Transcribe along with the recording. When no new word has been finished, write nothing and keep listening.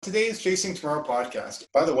Today's Chasing Tomorrow podcast.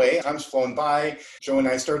 By the way, time's flown by. Joe and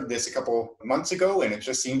I started this a couple months ago, and it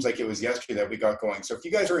just seems like it was yesterday that we got going. So if you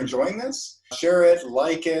guys are enjoying this, share it,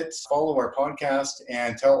 like it, follow our podcast,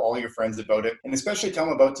 and tell all your friends about it. And especially tell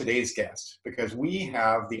them about today's guest, because we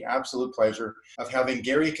have the absolute pleasure of having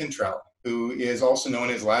Gary Cantrell, who is also known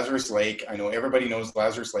as Lazarus Lake. I know everybody knows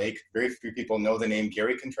Lazarus Lake. Very few people know the name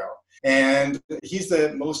Gary Cantrell. And he's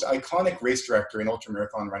the most iconic race director in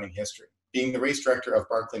ultramarathon running history, being the race director of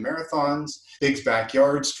Barkley Marathons, Big's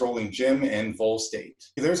Backyard, Strolling Jim, and Vol State.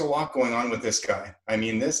 There's a lot going on with this guy. I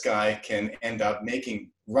mean, this guy can end up making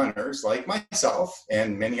runners like myself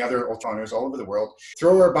and many other ultra runners all over the world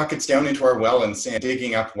throw our buckets down into our well and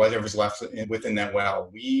digging up whatever's left within that well.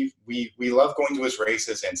 We love going to his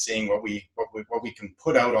races and seeing what we can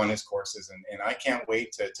put out on his courses, and I can't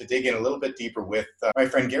wait to dig in a little bit deeper with my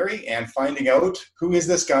friend Gary and finding out who is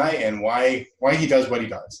this guy and why he does what he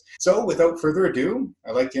does. So without further ado,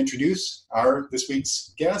 I'd like to introduce this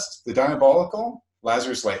week's guest, the diabolical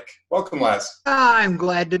Lazarus Lake. Welcome, Laz. I'm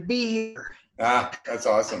glad to be here. That's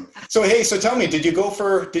awesome. So tell me, did you go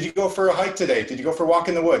for a hike today? Did you go for a walk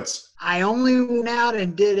in the woods? I only went out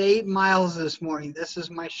and did 8 miles this morning. This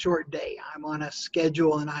is my short day. I'm on a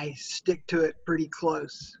schedule and I stick to it pretty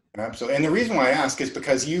close. Absolutely. And the reason why I ask is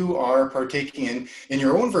because you are partaking in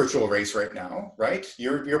your own virtual race right now, right?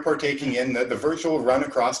 You're partaking in the virtual run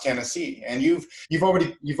across Tennessee, and you've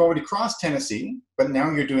already crossed Tennessee, but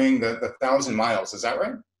now you're doing the 1,000 miles. Is that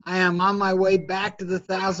right? I am on my way back to the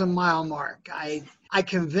 1,000-mile mark. I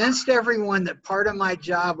convinced everyone that part of my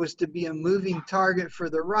job was to be a moving target for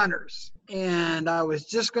the runners, and I was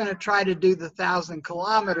just going to try to do the 1,000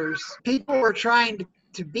 kilometers. People were trying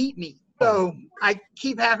to beat me, so I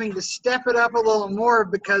keep having to step it up a little more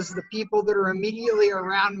because the people that are immediately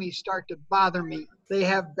around me start to bother me. They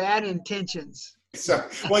have bad intentions. So,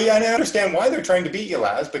 well, yeah, and I understand why they're trying to beat you,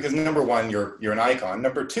 Laz, because number one, you're an icon.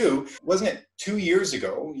 Number two, wasn't it 2 years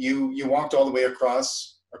ago you walked all the way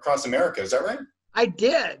across America? Is that right? I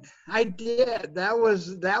did. That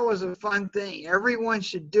was a fun thing. Everyone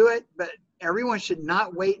should do it, but everyone should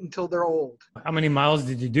not wait until they're old. How many miles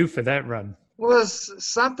did you do for that run? It was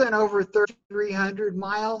something over 3,300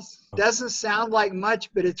 miles. Doesn't sound like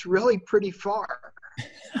much, but it's really pretty far.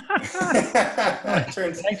 It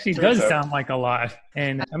actually does sound like a lot.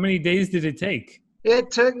 And how many days did it take?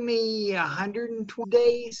 It took me 120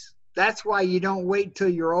 days. That's why you don't wait till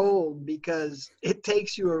you're old, because it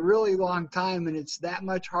takes you a really long time and it's that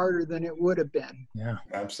much harder than it would have been. Yeah,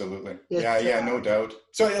 absolutely. Yeah, no doubt.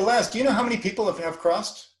 So, Laz, do you know how many people have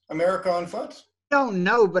crossed America on foot? I don't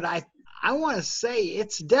know, but I want to say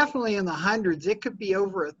it's definitely in the hundreds. It could be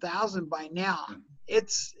over 1,000 by now.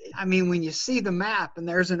 When you see the map and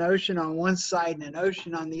there's an ocean on one side and an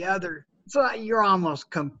ocean on the other, so you're almost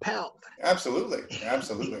compelled. Absolutely.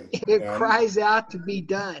 It cries out to be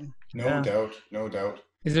done. No doubt.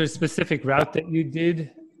 Is there a specific route that you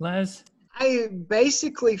did, Laz? I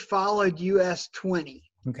basically followed US 20.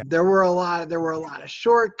 Okay. There were a lot of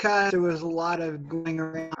shortcuts. There was a lot of going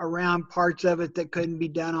around parts of it that couldn't be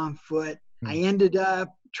done on foot. I ended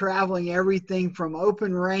up traveling everything from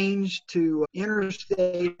open range to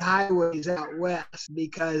interstate highways out west,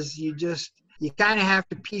 because you kind of have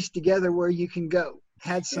to piece together where you can go.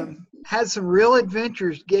 Had some real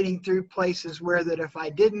adventures getting through places where that if I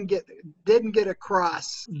didn't get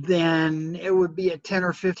across, then it would be a 10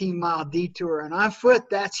 or 15 mile detour, and on foot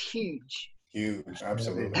that's huge. Huge,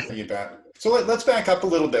 absolutely. You bet. So let's back up a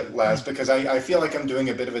little bit, Laz, because I feel like I'm doing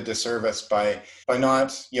a bit of a disservice by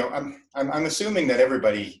not, I'm assuming that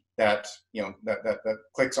everybody that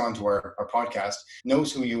clicks onto our podcast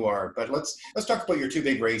knows who you are. But let's talk about your two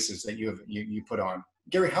big races that you put on.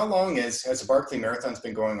 Gary, how long has the Barkley Marathons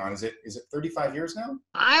been going on? Is it 35 years now?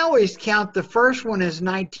 I always count the first one as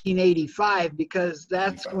 1985 because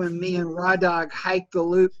that's when me and Raw Dog hiked the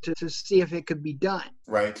loop to see if it could be done.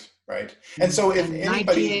 Right. And so if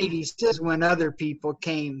anybody... 1986 is when other people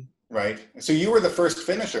came. Right. So you were the first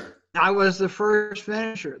finisher. I was the first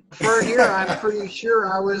finisher. For here, I'm pretty sure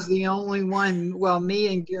I was the only one. Well,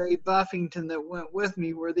 me and Gary Buffington that went with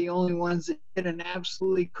me were the only ones that did an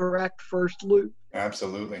absolutely correct first loop.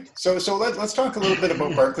 Absolutely. So let's talk a little bit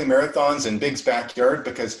about Barkley Marathons and Big's Backyard,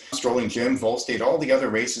 because Strolling Jim, Vol State, all the other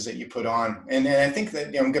races that you put on, and I think that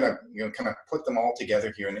I'm gonna kind of put them all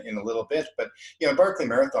together here in a little bit. But Barkley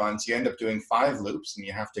Marathons, you end up doing 5 loops, and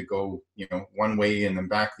you have to go one way and then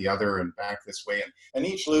back the other and back this way, and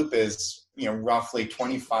each loop is roughly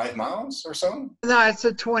 25 miles or so. No, it's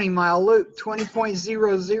a 20-mile loop,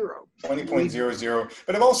 20.00. 20.00.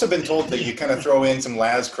 But I've also been told that you kind of throw in some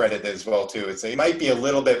Laz credit as well too. It might be a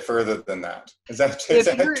little bit further than that. Is that true?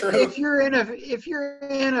 If you're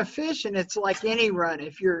inefficient, it's like any run.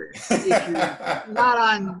 If you're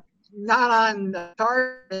not on the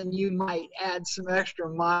target, then you might add some extra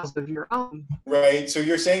miles of your own. Right. So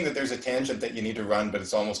you're saying that there's a tangent that you need to run, but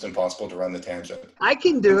it's almost impossible to run the tangent. I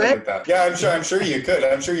can do it. Like yeah, I'm sure you could.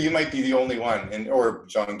 I'm sure you might be the only one, or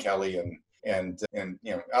John Kelly and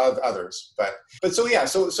others. But so yeah.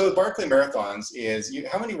 So Barkley Marathons is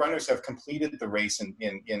how many runners have completed the race in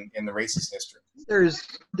the race's history? There's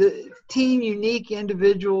 18 unique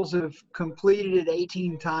individuals who have completed it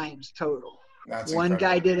 18 times total. That's one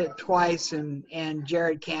incredible. guy did it twice, and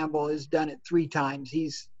Jared Campbell has done it 3 times.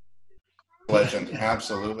 He's legend.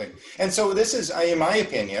 Absolutely. And so this is, in my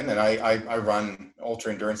opinion, and I run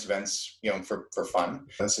ultra endurance events, for fun.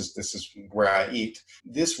 This is where I eat.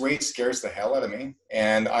 This race scares the hell out of me,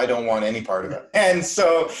 and I don't want any part of it. And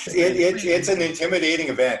so it's an intimidating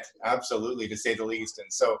event, absolutely, to say the least.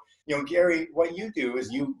 And so, Gary, what you do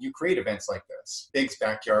is you create events like this, Big's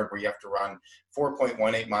Backyard, where you have to run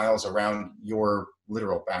 4.18 miles around your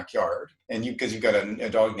literal backyard, and because you've got a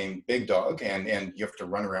dog named Big Dog, and you have to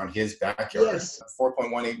run around his backyard. Yes.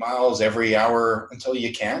 4.18 miles every hour until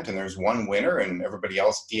you can't, and there's one winner, and everybody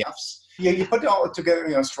else DFs. You put it all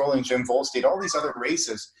together, Strolling Jim, Vol State, all these other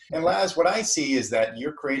races. And Laz, what I see is that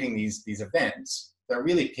you're creating these events that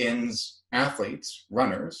really pins athletes,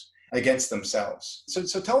 runners, against themselves.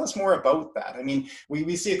 So tell us more about that. I mean,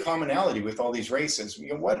 we see a commonality with all these races.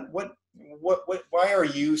 Why are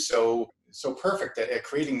you so perfect at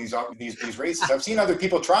creating these races? I've seen other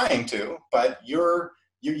people trying to, but you're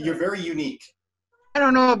very unique. I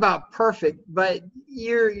don't know about perfect, but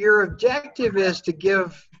your objective is to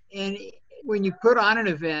give, and when you put on an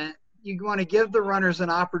event, you want to give the runners an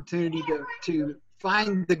opportunity to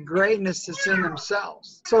find the greatness that's in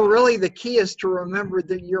themselves. So really the key is to remember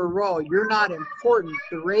that your role, you're not important.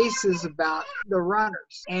 The race is about the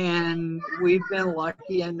runners. And we've been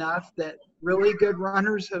lucky enough that really good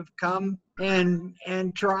runners have come and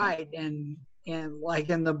tried. And like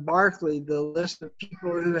in the Barkley, the list of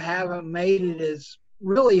people who haven't made it is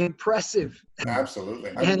really impressive.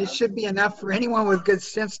 Absolutely. And it should be enough for anyone with good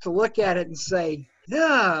sense to look at it and say,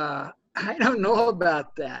 yeah, I don't know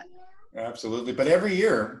about that. Absolutely. But every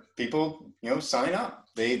year people, sign up.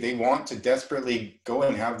 They want to desperately go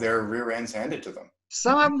and have their rear ends handed to them.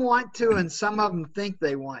 Some of them want to, and some of them think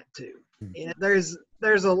they want to. And there's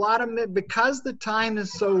a lot of, because the time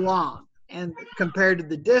is so long and compared to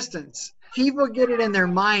the distance, people get it in their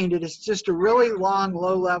mind that it's just a really long,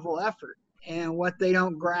 low level effort. And what they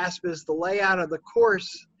don't grasp is the layout of the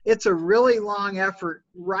course. It's a really long effort,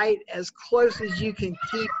 right as close as you can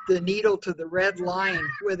keep the needle to the red line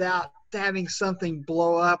without having something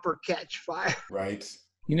blow up or catch fire. Right.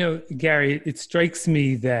 Gary, it strikes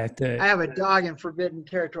me that I have a dog in forbidden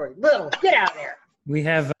territory. Little, get out there. We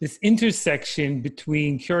have this intersection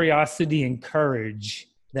between curiosity and courage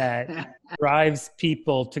that drives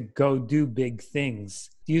people to go do big things.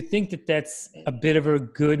 Do you think that that's a bit of a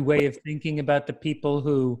good way of thinking about the people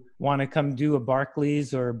who want to come do a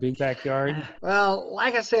Barkley's or a Big Backyard? Well,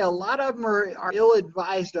 like I say, a lot of them are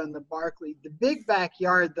ill-advised on the Barkley. The Big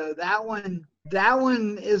Backyard, though, that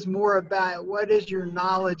one is more about what is your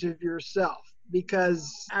knowledge of yourself. Because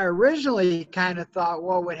I originally kind of thought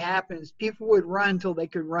what would happen is people would run until they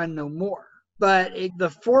could run no more. But the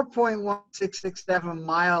 4.1667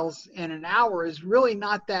 miles in an hour is really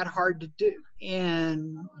not that hard to do.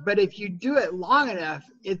 But if you do it long enough,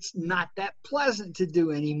 it's not that pleasant to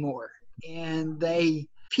do anymore. And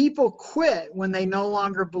people quit when they no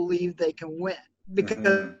longer believe they can win.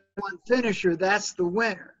 Because one finisher, that's the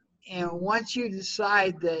winner. And once you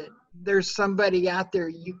decide that there's somebody out there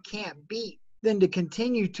you can't beat, then to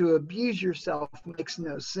continue to abuse yourself makes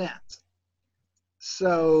no sense.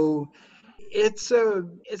 So it's a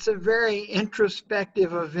very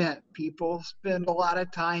introspective event. People spend a lot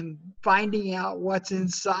of time finding out what's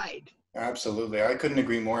inside. Absolutely. I couldn't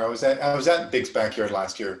agree more. I was at Big's Backyard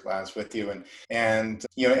last year, Laz, with you, and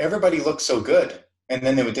everybody looked so good, and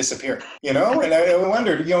then they would disappear, and I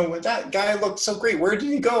wondered, that guy looked so great. Where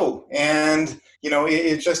did he go? And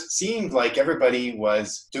it just seemed like everybody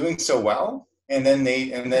was doing so well. And then they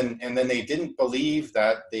didn't believe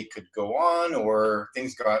that they could go on, or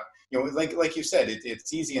things got like you said,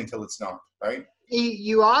 it's easy until it's not, right?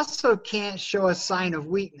 You also can't show a sign of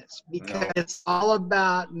weakness because No. it's all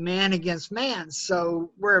about man against man.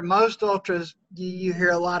 So where most ultras, you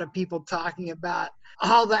hear a lot of people talking about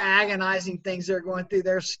all the agonizing things they're going through.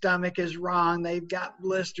 Their stomach is wrong. They've got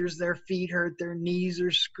blisters. Their feet hurt. Their knees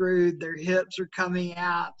are screwed. Their hips are coming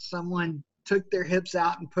out. Someone took their hips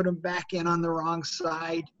out and put them back in on the wrong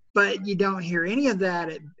side. But you don't hear any of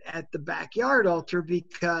that at the backyard ultra,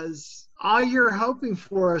 because all you're hoping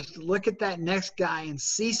for is to look at that next guy and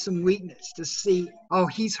see some weakness, to see, oh,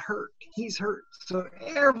 he's hurt. He's hurt. So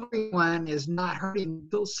everyone is not hurting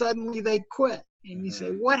until suddenly they quit. And you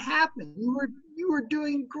say, what happened? You were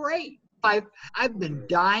doing great. I've been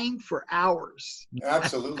dying for hours.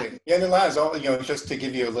 Absolutely. Yeah, and Laz, just to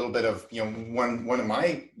give you a little bit of, one of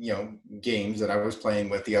my, games that I was playing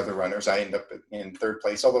with the other runners, I ended up in third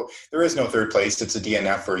place, although there is no third place. It's a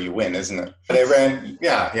DNF or you win, isn't it? But I ran,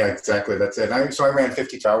 yeah, exactly. That's it. So I ran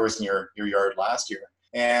 52 hours in your yard last year.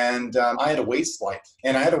 And I had a waist slide.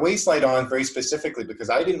 And I had a waist slide on very specifically because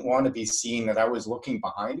I didn't want to be seen that I was looking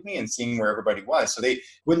behind me and seeing where everybody was. So they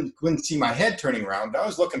wouldn't see my head turning around. I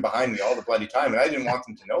was looking behind me all the bloody time, and I didn't want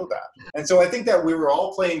them to know that. And so I think that we were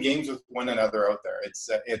all playing games with one another out there. It's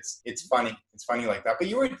funny. It's funny like that. But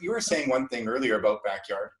you were saying one thing earlier about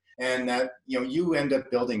backyard, and that you end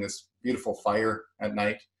up building this beautiful fire at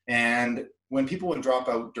night. And when people would drop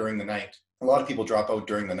out during the night, a lot of people drop out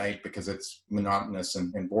during the night because it's monotonous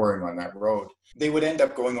and boring on that road. They would end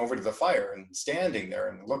up going over to the fire and standing there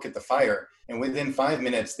and look at the fire. And within 5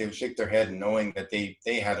 minutes, they would shake their head knowing that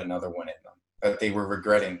they had another one in them, that they were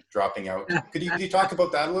regretting dropping out. Could you talk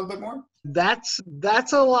about that a little bit more? That's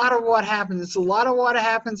a lot of what happens. It's a lot of what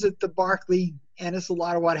happens at the Barkley, and it's a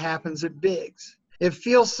lot of what happens at Biggs. It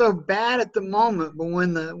feels so bad at the moment, but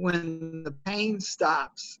when the pain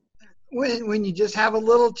stops, when you just have a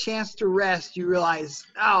little chance to rest, you realize,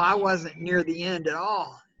 oh, I wasn't near the end at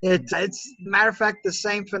all. It's matter of fact, the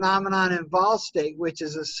same phenomenon in Vol State, which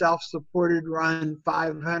is a self-supported run,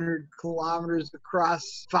 500 kilometers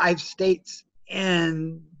across 5 states.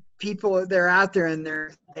 And people, they're out there and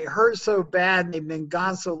they hurt so bad, they've been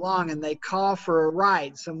gone so long, and they call for a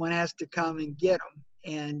ride. Someone has to come and get them.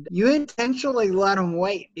 And you intentionally let them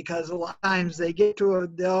wait, because a lot of times they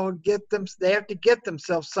have to get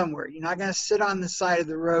themselves somewhere. You're not going to sit on the side of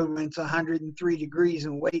the road when it's 103 degrees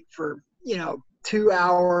and wait for, 2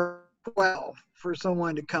 hour 12 for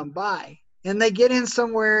someone to come by. And they get in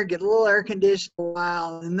somewhere, get a little air conditioned a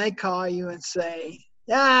while, and they call you and say,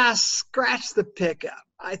 scratch the pickup.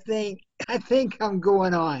 I think I'm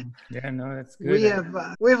going on. Yeah, no, that's good.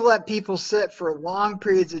 We've let people sit for long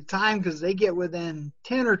periods of time because they get within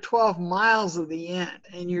 10 or 12 miles of the end,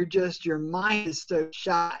 and your mind is so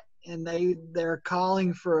shot, and they're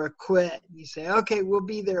calling for a quit. You say, okay, we'll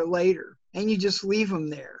be there later, and you just leave them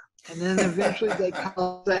there. And then eventually they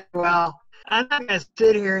call and say, well, I'm not going to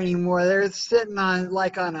sit here anymore. They're sitting on a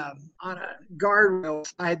guardrail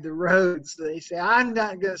beside the road. So they say, I'm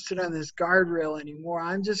not going to sit on this guardrail anymore.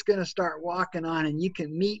 I'm just going to start walking on, and you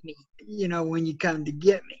can meet me, when you come to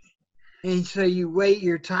get me. And so you wait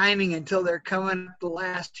your timing until they're coming up the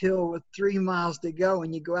last hill with 3 miles to go,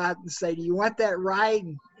 and you go out and say, do you want that ride?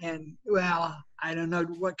 And well, I don't know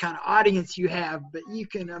what kind of audience you have, but you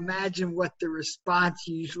can imagine what the response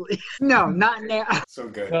usually is. No, not now. So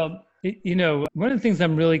good. Well, one of the things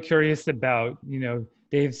I'm really curious about,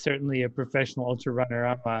 Dave's certainly a professional ultra runner.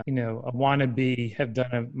 I'm a wannabe, have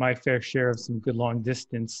done my fair share of some good long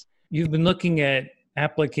distance. You've been looking at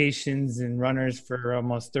applications and runners for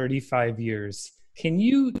almost 35 years. Can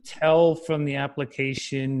you tell from the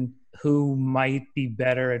application who might be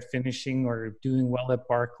better at finishing or doing well at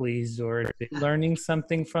Barkley's, or learning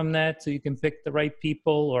something from that so you can pick the right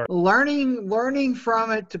people? Or learning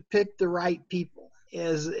from it to pick the right people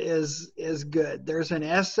is good. There's an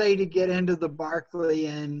essay to get into the Barkley,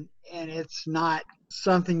 and it's not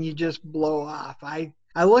something you just blow off. I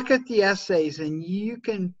look at the essays, and you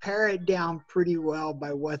can pare it down pretty well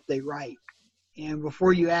by what they write. And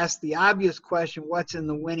before you ask the obvious question, what's in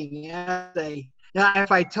the winning essay? Now,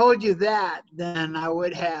 if I told you that, then I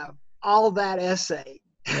would have all that essay.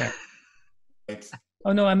 Yeah.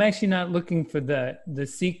 Oh no, I'm actually not looking for the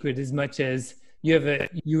secret as much as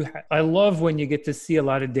I love when you get to see a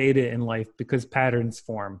lot of data in life, because patterns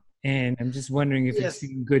form. And I'm just wondering if you're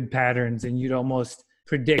seeing good patterns, and you'd almost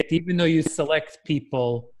predict, even though you select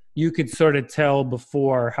people, you could sort of tell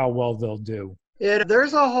before how well they'll do.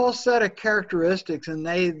 There's a whole set of characteristics, and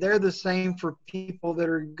they're the same for people that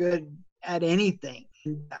are good at anything,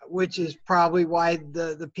 which is probably why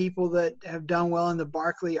the people that have done well in the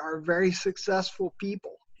Barkley are very successful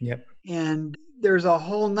people. Yep. And there's a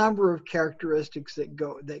whole number of characteristics that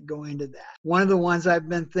go into that. One of the ones I've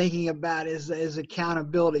been thinking about is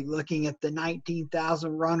accountability, looking at the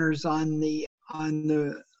 19,000 runners on the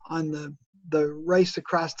race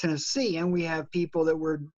across Tennessee, and we have people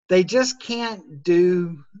that they just can't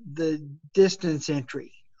do the distance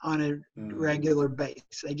entry on a regular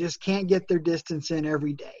basis. They just can't get their distance in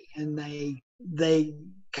every day, and they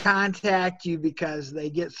contact you because they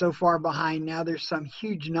get so far behind. Now there's some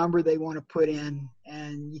huge number they want to put in,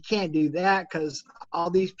 and you can't do that because all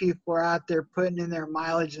these people are out there putting in their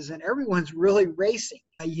mileages, and everyone's really racing.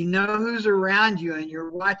 You know who's around you, and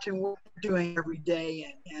you're watching what they're doing every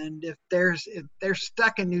day. And if they're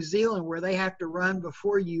stuck in New Zealand where they have to run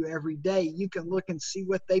before you every day, you can look and see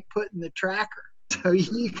what they put in the tracker, so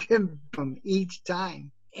you can from each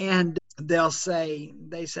time. And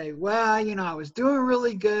they say, well, I was doing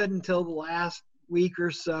really good until the last week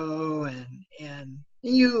or so, and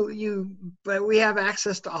but we have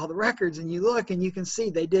access to all the records, and you look and you can see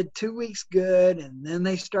they did 2 weeks good, and then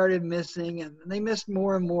they started missing, and they missed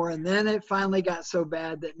more and more, and then it finally got so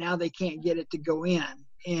bad that now they can't get it to go in.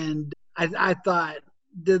 And I thought,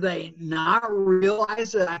 do they not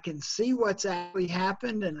realize that I can see what's actually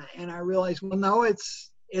happened? And I realized, well, no,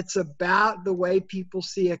 it's about the way people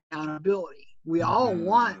see accountability. We all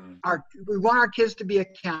want our kids to be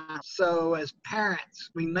accountable. So as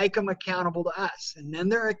parents, we make them accountable to us, and then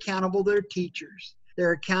they're accountable to their teachers.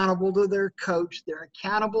 They're accountable to their coach. They're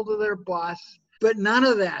accountable to their boss. But none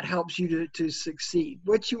of that helps you to succeed.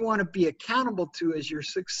 What you want to be accountable to is your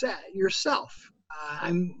success, yourself.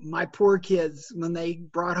 My poor kids, when they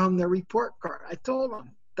brought home their report card, I told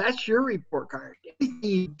them, that's your report card. Anything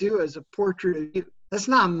you do is a portrait of you. That's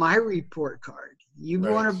not my report card. You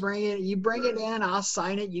want to bring it, you bring it in, I'll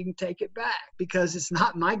sign it, you can take it back, because it's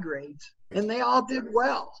not my grades. And they all did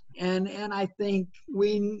well. And I think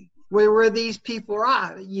where these people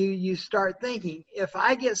are, you start thinking, if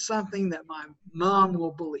I get something that my mom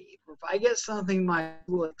will believe, or if I get something my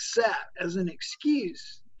will accept as an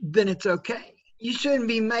excuse, then it's okay. You shouldn't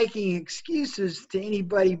be making excuses to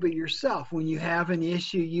anybody but yourself. When you have an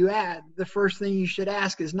issue, the first thing you should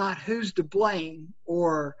ask is not who's to blame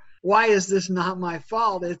or why is this not my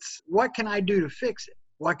fault? It's what can I do to fix it?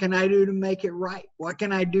 What can I do to make it right? What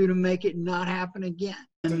can I do to make it not happen again?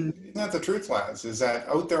 Isn't that the truth, Laz? Is that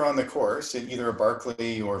out there on the course in either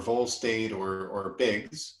Barkley or Vol State or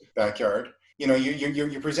Biggs backyard,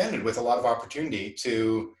 you're presented with a lot of opportunity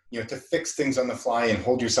to fix things on the fly and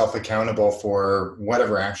hold yourself accountable for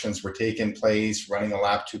whatever actions were taking place, running a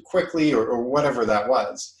lap too quickly or whatever that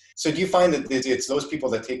was. So do you find that it's those people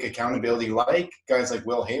that take accountability, like guys like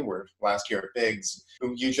Will Hayward last year at Biggs,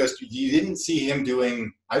 who you didn't see him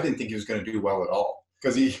doing? I didn't think he was going to do well at all,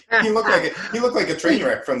 because he looked like a train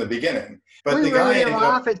wreck from the beginning. But we the guy ended him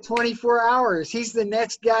off at 24 hours. He's the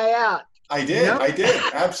next guy out. I did,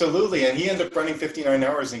 absolutely, and he ended up running 59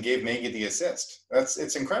 hours and gave Maggie the assist.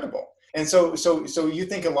 It's incredible. And so you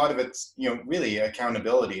think a lot of it's really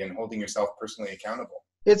accountability and holding yourself personally accountable.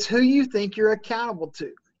 It's who you think you're accountable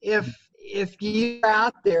to. If you're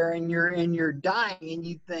out there and you're dying and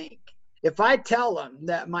you think, if I tell them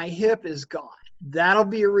that my hip is gone, that'll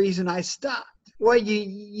be a reason I stopped. Well,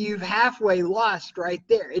 you've halfway lost right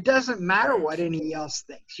there. It doesn't matter what anybody else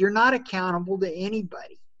thinks. You're not accountable to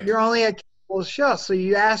anybody. You're only accountable to yourself. So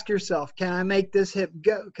you ask yourself, can I make this hip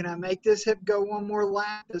go? Can I make this hip go one more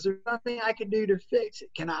lap? Is there something I can do to fix it?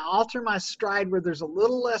 Can I alter my stride where there's a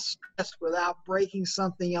little less stress without breaking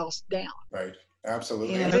something else down? Right.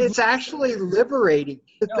 Absolutely. And it's actually liberating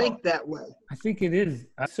to think that way. I think it is.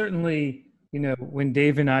 Certainly, when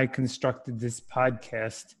Dave and I constructed this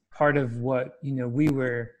podcast, part of what, we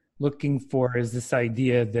were looking for is this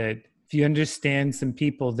idea that if you understand some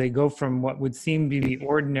people, they go from what would seem to be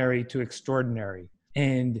ordinary to extraordinary.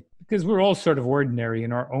 And because we're all sort of ordinary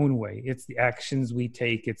in our own way, it's the actions we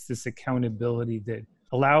take, it's this accountability that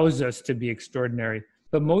allows us to be extraordinary.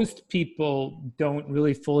 But most people don't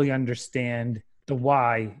really fully understand the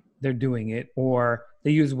why they're doing it, or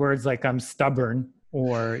they use words like I'm stubborn,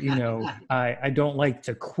 or I don't like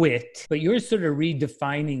to quit. But you're sort of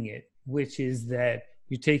redefining it, which is that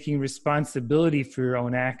you're taking responsibility for your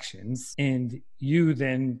own actions, and you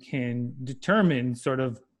then can determine sort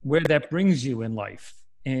of where that brings you in life.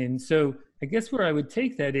 And so I guess where I would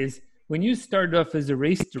take that is, when you started off as a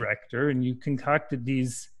race director and you concocted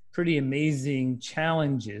these pretty amazing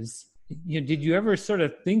challenges, did you ever sort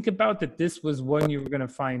of think about that this was one you were going to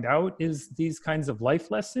find out is these kinds of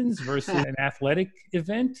life lessons versus an athletic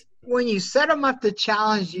event? When you set them up to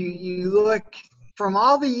challenge you, you look from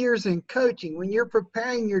all the years in coaching, when you're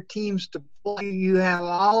preparing your teams to play, you have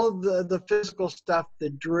all of the physical stuff,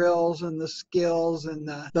 the drills and the skills and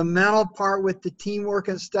the mental part with the teamwork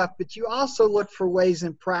and stuff, but you also look for ways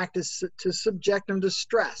in practice to subject them to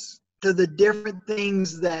stress, to the different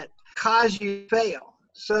things that cause you to fail,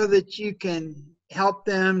 so that you can help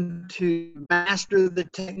them to master the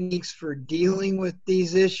techniques for dealing with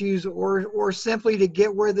these issues, or simply to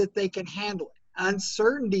get where that they can handle it.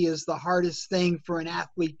 Uncertainty is the hardest thing for an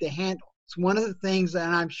athlete to handle. It's one of the things,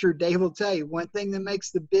 and I'm sure Dave will tell you, one thing that makes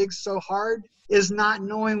the bigs so hard is not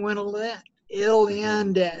knowing when it'll end. It'll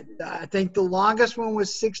end at, I think the longest one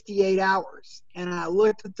was 68 hours. And I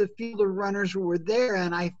looked at the field of runners who were there,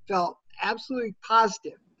 and I felt absolutely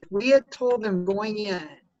positive. If we had told them going in,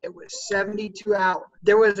 it was 72 hours.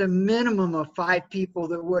 There was a minimum of 5 people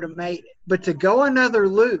that would have made it. But to go another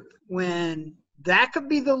loop, when that could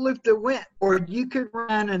be the loop that went, or you could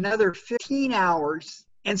run another 15 hours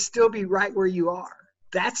and still be right where you are.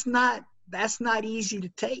 That's not easy to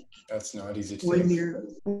take. That's not easy to when take.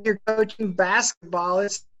 When you're coaching basketball,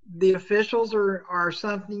 it's the officials are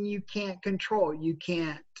something you can't control. You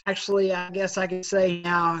can't. Actually, I guess I could say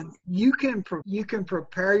now, you can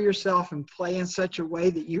prepare yourself and play in such a way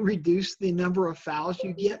that you reduce the number of fouls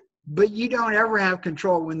you get, but you don't ever have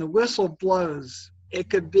control. When the whistle blows, it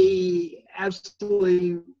could be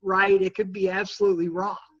absolutely right. It could be absolutely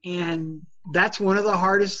wrong. And that's one of the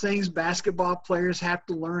hardest things basketball players have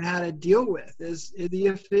to learn how to deal with is the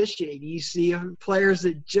officiating. You see players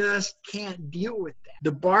that just can't deal with that.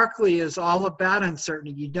 The Barkley is all about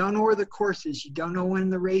uncertainty. You don't know where the course is. You don't know when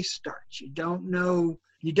the race starts. You don't know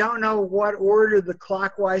what order the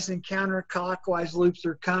clockwise and counterclockwise loops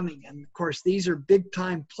are coming. And of course, these are big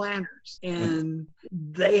time planners, and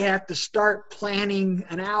they have to start planning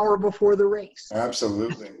an hour before the race.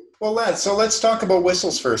 Absolutely. Well, let's talk about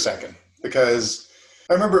whistles for a second, because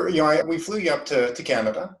I remember, we flew you up to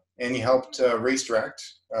Canada, and you helped race direct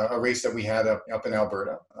a race that we had up in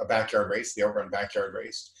Alberta, a backyard race, the Outrun backyard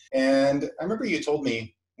race. And I remember you told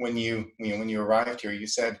me when you arrived here, you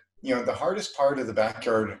said, the hardest part of the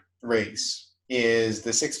backyard race is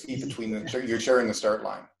the 6 feet between your chair and the start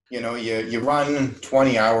line. You run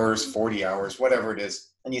 20 hours, 40 hours, whatever it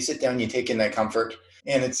is, and you sit down, you take in that comfort,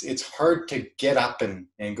 and it's hard to get up and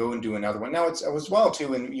go and do another one. Now it's as well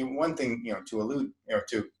too, and one thing, to allude,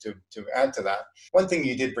 to add to that, one thing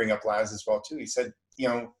you did bring up, Laz, as well too. He said,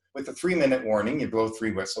 with the 3-minute warning, you blow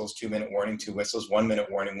 3 whistles, 2-minute warning, 2 whistles, 1-minute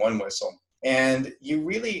warning, 1 whistle. And you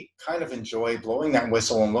really kind of enjoy blowing that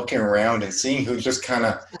whistle and looking around and seeing who just kind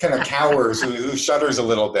of cowers, who shudders a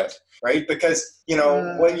little bit, right? Because,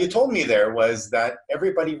 what you told me there was that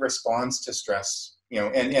everybody responds to stress,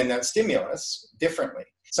 and that stimulus differently.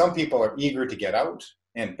 Some people are eager to get out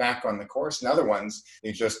and back on the course, and other ones,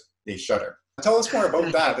 they shudder. Tell us more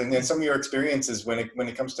about that, and then some of your experiences when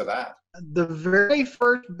it comes to that. The very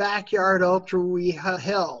first backyard ultra we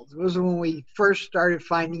held was when we first started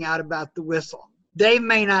finding out about the whistle. Dave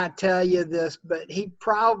may not tell you this, but he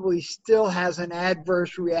probably still has an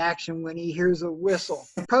adverse reaction when he hears a whistle.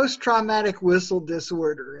 Post-traumatic whistle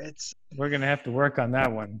disorder. We're going to have to work on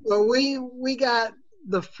that one. Well, we got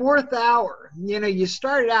the 4th hour. You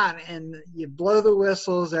start out and you blow the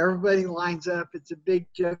whistles, everybody lines up, it's a big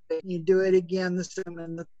joke. You do it again the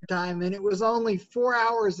 7th time, and it was only 4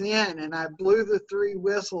 hours in, and I blew the 3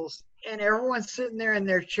 whistles, and everyone's sitting there in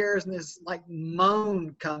their chairs, and this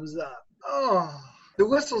moan comes up. Oh, the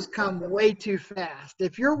whistles come way too fast.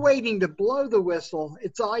 If you're waiting to blow the whistle,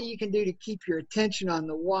 it's all you can do to keep your attention on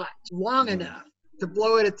the watch long enough to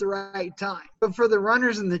blow it at the right time. But for the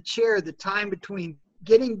runners in the chair, the time between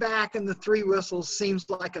getting back and the 3 whistles seems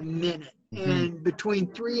like a minute. And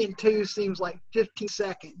between 3 and 2 seems like 15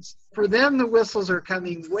 seconds. For them, the whistles are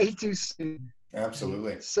coming way too soon.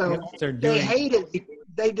 Absolutely. So they hate it.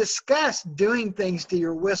 They discuss doing things to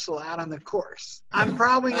your whistle out on the course. I'm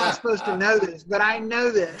probably not supposed to know this, but I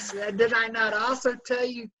know this. Did I not also tell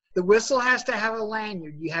you the whistle has to have a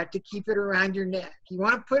lanyard? You have to keep it around your neck. You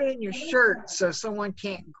want to put it in your shirt so someone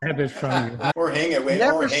can't grab it from you. Or hang it with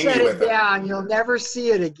Never set it down. You'll never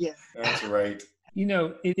see it again. That's right.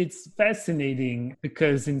 It's fascinating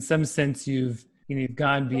because in some sense you've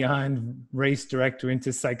gone beyond race director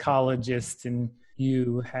into psychologist, and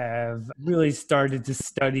you have really started to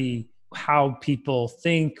study how people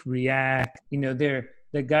think, react.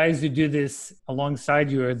 The guys who do this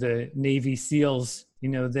alongside you are the Navy SEALs.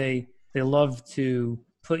 They love to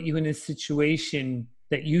put you in a situation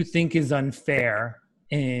that you think is unfair,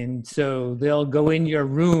 And so they'll go in your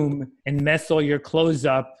room and mess all your clothes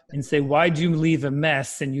up and say, why'd you leave a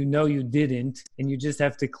mess? And you know you didn't, and you just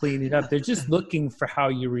have to clean it up. They're just looking for how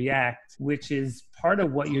you react, which is part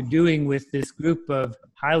of what you're doing with this group of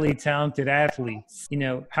highly talented athletes. You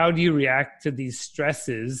know, how do you react to these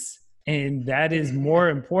stresses? And that is more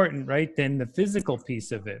important, right, than the physical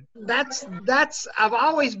piece of it. I've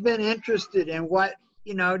always been interested in what,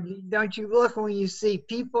 you know, don't you look when you see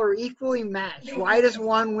people are equally matched? Why does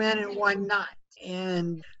one win and one not?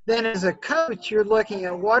 And then as a coach, you're looking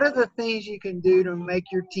at what are the things you can do to make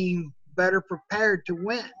your team better prepared to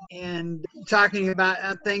win. And talking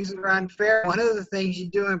about things that are unfair, one of the things you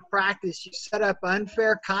do in practice, you set up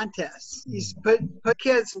unfair contests. You put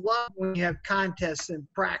kids love when you have contests in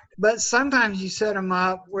practice, but sometimes you set them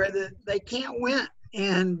up where they can't win.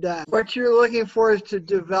 And what you're looking for is to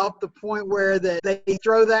develop the point where they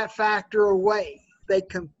throw that factor away. They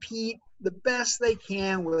compete the best they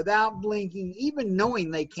can without blinking, even knowing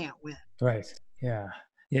they can't win. Right. Yeah.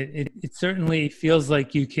 It certainly feels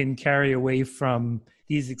like you can carry away from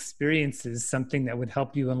these experiences something that would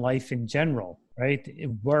help you in life in general, right?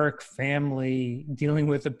 Work, family, dealing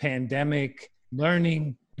with a pandemic,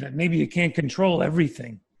 learning that maybe you can't control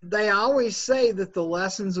everything. They always say that the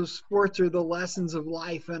lessons of sports are the lessons of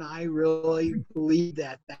life, and I really believe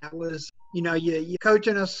that. That was, you know, you coach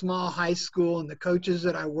in a small high school, and the coaches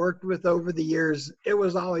that I worked with over the years, it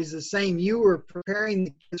was always the same. You were preparing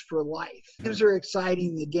the kids for life. Games are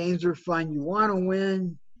exciting. The games are fun. You want to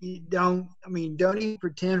win. You don't even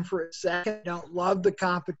pretend for a second. You don't love the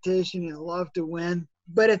competition and love to win.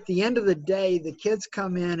 But at the end of the day, the kids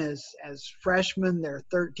come in as freshmen. They're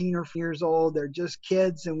 13 or 14 years old. They're just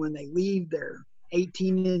kids. And when they leave, they're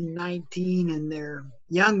 18 and 19, and they're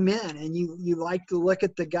young men. And you like to look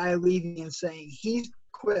at the guy leaving and saying, he's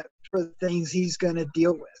equipped for the things he's going to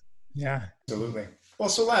deal with. Yeah, absolutely. Well,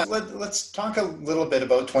 so let's talk a little bit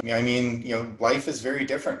about 20. I mean, you know, life is very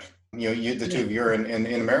different. You know, the two of you are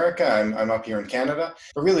in America. I'm up here in Canada.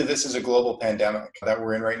 But really, this is a global pandemic that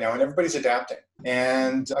we're in right now, and everybody's adapting.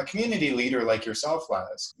 And a community leader like yourself,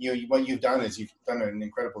 Laz, what you've done is you've done an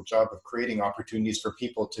incredible job of creating opportunities for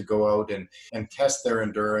people to go out and test their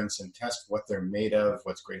endurance and test what they're made of.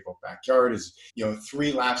 What's great about backyard is, you know,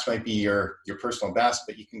 3 laps might be your personal best,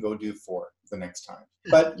 but you can go do 4 the next time.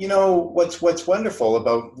 But you know what's wonderful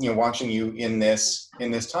about, you know, watching you in this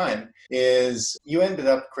time is you ended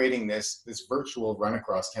up creating this virtual run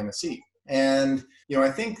across Tennessee. And you know,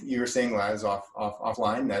 I think you were saying, Laz,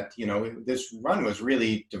 offline that, you know, this run was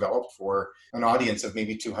really developed for an audience of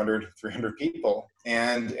maybe 200, 300 people,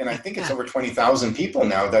 and I think it's over 20,000 people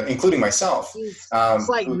now, that including myself. It's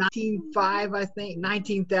like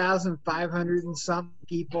 19,500 and something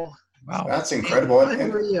people. Wow, that's incredible.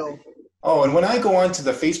 Unreal. And when I go onto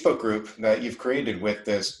the Facebook group that you've created with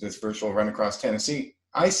this virtual run across Tennessee,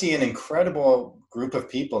 I see an incredible group of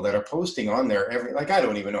people that are posting on there I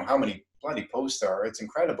don't even know how many bloody posts there are. It's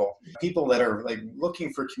incredible. People that are like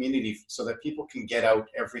looking for community so that people can get out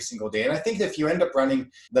every single day. And I think that if you end up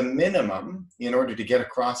running the minimum in order to get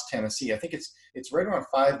across Tennessee, I think it's right around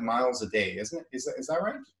 5 miles a day, isn't it? Is that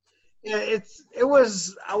right? Yeah, it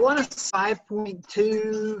was, I want to say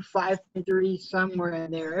 5.2, 5.3, somewhere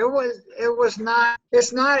in there.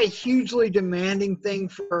 It's not a hugely demanding thing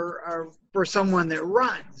for someone that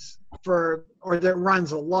runs or that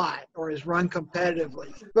runs a lot or has run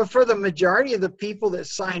competitively. But for the majority of the people that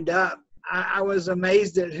signed up, I was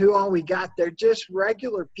amazed at who all we got there, just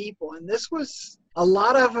regular people. And this was, a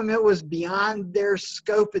lot of them, it was beyond their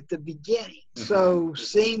scope at the beginning. So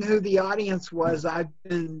seeing who the audience was, I've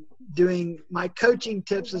been doing my coaching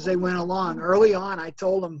tips as they went along. Early on, I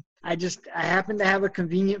told them, I happened to have a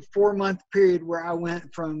convenient 4-month period where I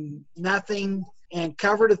went from nothing and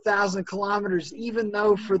covered 1,000 kilometers, even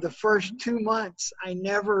though for the first 2 months, I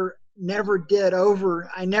never made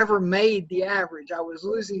the average. I was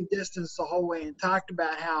losing distance the whole way, and talked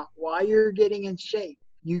about how while you're getting in shape,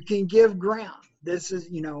 you can give ground. This is,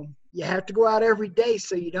 you know, you have to go out every day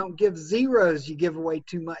so you don't give zeros. You give away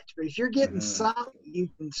too much. But if you're getting something, you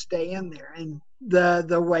can stay in there. And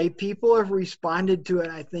the way people have responded to it,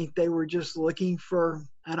 I think they were just looking for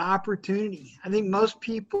an opportunity. I think most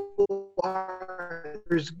people are,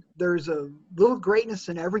 there's a little greatness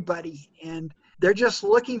in everybody, and they're just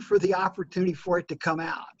looking for the opportunity for it to come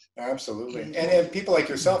out. Absolutely, and people like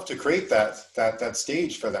yourself to create that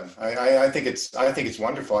stage for them. I think it's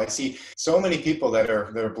wonderful. I see so many people that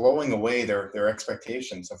are blowing away their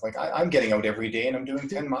expectations of like, I'm getting out every day and I'm doing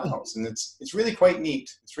 10 miles, and it's really quite neat.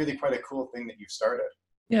 It's really quite a cool thing that you've started.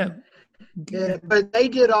 Yeah, but they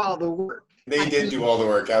did all the work. They did do all the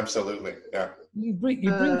work. Absolutely, yeah. You bring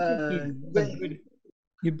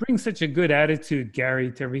You bring such a good attitude,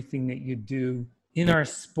 Gary, to everything that you do. In our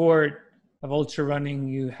sport of ultra running,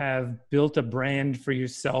 you have built a brand for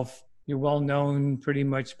yourself. You're well known pretty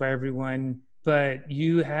much by everyone, but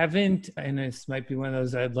you haven't, and this might be one of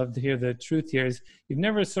those, I'd love to hear the truth here, is you've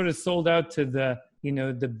never sort of sold out to the,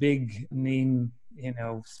 the big name,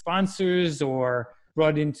 sponsors, or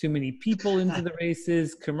brought in too many people into the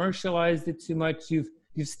races, commercialized it too much. You've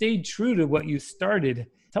stayed true to what you started.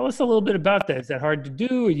 Tell us a little bit about that. Is that hard to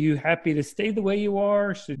do? Are you happy to stay the way you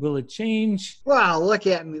are? Will it change? Well, look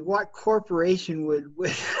at me. What corporation would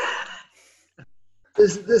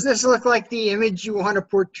does this look like the image you want to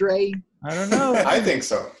portray? I don't know. I think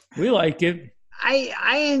so. We like it.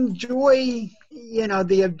 I enjoy,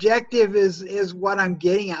 the objective is what I'm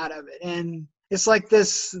getting out of it. And it's like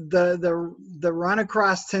this, the run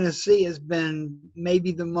across Tennessee has been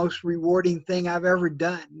maybe the most rewarding thing I've ever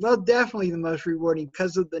done. Well, definitely the most rewarding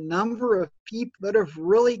because of the number of people that have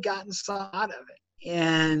really gotten some out of it.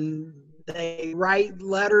 And they write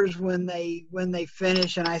letters when they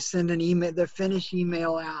finish, and I send the finish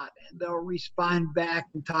email out, and they'll respond back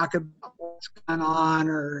and talk about what's going on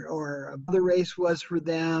or how the race was for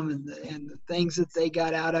them and the things that they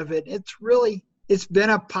got out of it. It's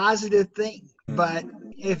been a positive thing. But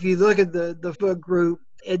if you look at the Facebook group,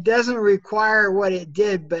 it doesn't require what it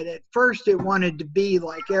did, but at first it wanted to be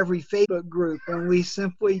like every Facebook group, and we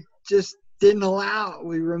simply just didn't allow it.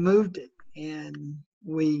 We removed it, and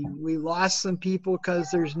we lost some people because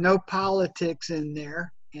there's no politics in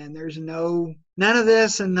there, and there's none of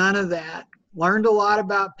this and none of that. Learned a lot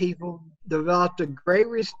about people, developed a great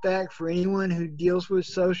respect for anyone who deals with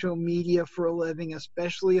social media for a living,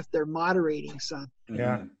 especially if they're moderating something.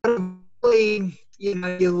 Yeah.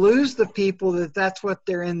 You lose the people that's what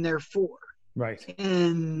they're in there for. Right.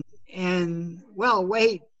 And well,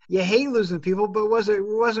 wait, you hate losing people, but it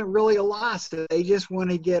wasn't really a loss. They just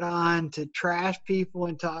want to get on to trash people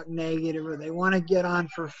and talk negative, or they want to get on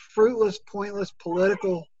for fruitless, pointless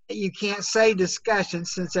political, you can't say discussion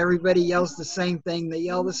since everybody yells the same thing. They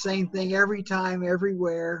yell the same thing every time,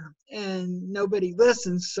 everywhere, and nobody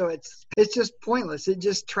listens. So it's just pointless. It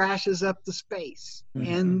just trashes up the space.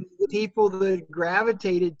 Mm-hmm. And the people that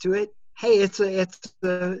gravitated to it, hey, it's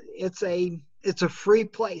a free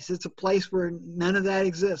place. It's a place where none of that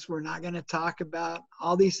exists. We're not going to talk about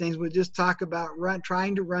all these things. We'll just talk about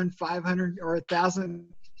trying to run 500 or 1,000,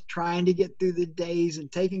 trying to get through the days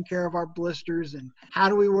and taking care of our blisters and how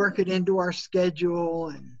do we work it into our schedule.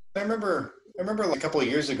 And I remember like a couple of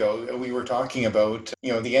years ago, we were talking about,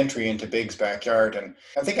 the entry into Big's backyard. And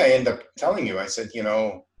I think I ended up telling you, I said,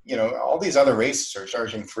 all these other races are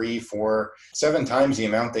charging free for 7 times the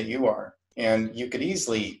amount that you are. And you could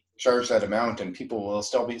easily charge that amount and people will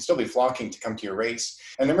still be flocking to come to your race.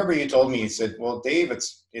 And I remember you told me, you said, well, Dave,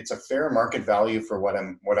 it's a fair market value for what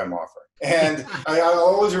I'm offering. And I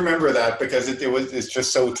always remember that because it's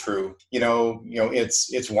just so true.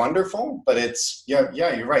 It's wonderful, but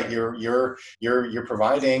you're right. You're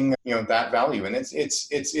providing, that value. And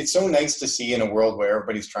it's so nice to see in a world where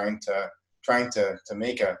everybody's trying to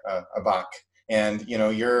make a buck. And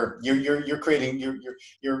you're creating,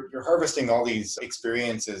 you're harvesting all these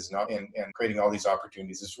experiences and creating all these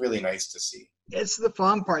opportunities. It's really nice to see. It's the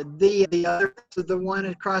fun part. The one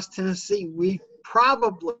across Tennessee, we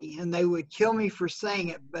probably, and they would kill me for saying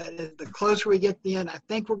it, but the closer we get to the end, I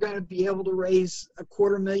think we're going to be able to raise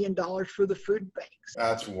 $250,000 for the food banks.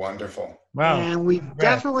 That's wonderful. Wow. And we've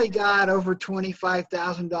definitely got over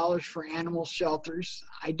 $25,000 for animal shelters.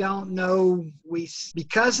 I don't know,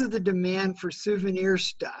 because of the demand for souvenir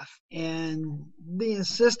stuff and the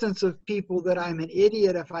insistence of people that I'm an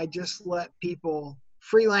idiot if I just let people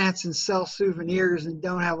freelance and sell souvenirs and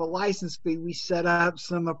don't have a license fee, we set up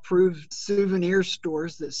some approved souvenir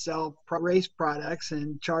stores that sell race products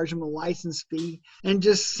and charge them a license fee, and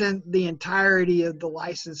just sent the entirety of the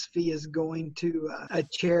license fee is going to a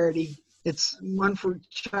charity. It's one for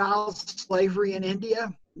child slavery in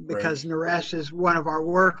India because right. Naresh is one of our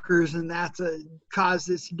workers and that's a cause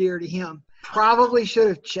that's dear to him. Probably should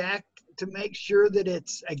have checked to make sure that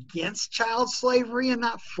it's against child slavery and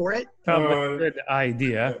not for it. Good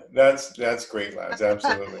idea. That's great, lads.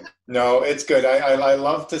 Absolutely. No, it's good. I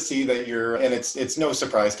love to see that and it's no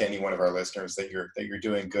surprise to any one of our listeners that you're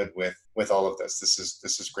doing good with all of this. This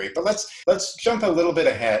is great. But let's jump a little bit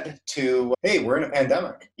ahead to, hey, we're in a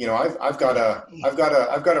pandemic. I've got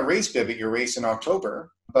a race bib at your race in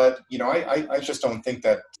October. But, I just don't think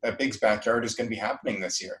that Big's backyard is going to be happening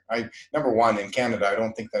this year. Number one, in Canada, I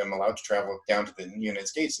don't think that I'm allowed to travel down to the United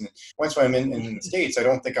States. And once I'm in the States, I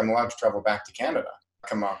don't think I'm allowed to travel back to Canada.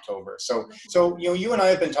 come October. So you and I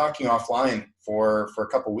have been talking offline for a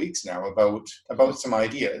couple weeks now about some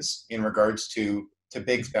ideas in regards to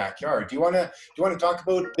Big's backyard. Do you want to talk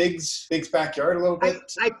about Big's backyard a little bit?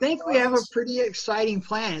 I think we have a pretty exciting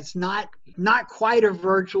plan. It's not quite a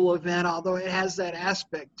virtual event, although it has that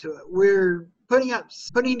aspect to it. We're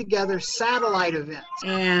putting together satellite events,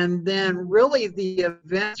 and then really the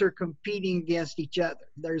events are competing against each other.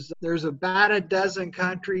 There's about a dozen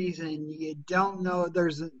countries, and you don't know,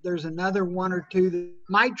 there's another one or two that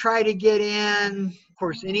might try to get in. Of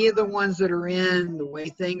course, any of the ones that are in, the way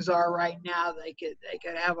things are right now, they could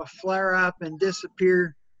have a flare up and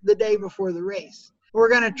disappear the day before the race. We're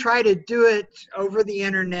going to try to do it over the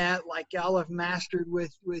internet like y'all have mastered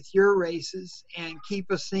with your races, and keep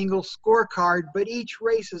a single scorecard, but each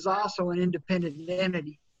race is also an independent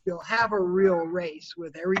entity. You'll have a real race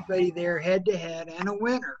with everybody there head to head and a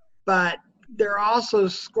winner, but they're also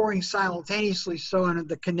scoring simultaneously. So in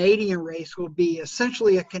the Canadian race will be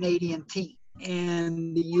essentially a Canadian team,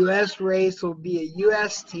 and the U.S. race will be a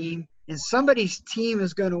U.S. team. And somebody's team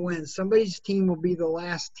is going to win. Somebody's team will be the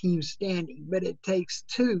last team standing, but it takes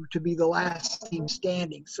two to be the last team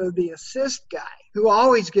standing. So the assist guy, who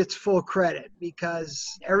always gets full credit because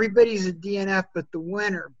everybody's a DNF but the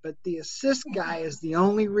winner, but the assist guy is the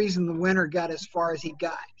only reason the winner got as far as he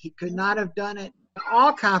got. He could not have done it. In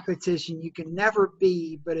all competition, you can never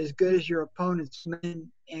be but as good as your opponent's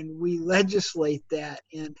men, and we legislate that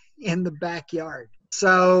in the backyard.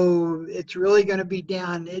 So it's really going to be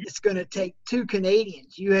down. It's going to take two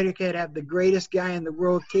Canadians. You could have the greatest guy in the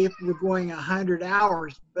world capable of going 100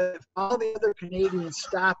 hours, but if all the other Canadians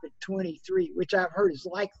stop at 23, which I've heard is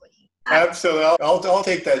likely. Absolutely. I'll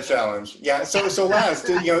take that challenge. Yeah. So last,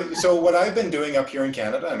 so what I've been doing up here in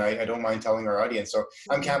Canada, and I don't mind telling our audience. So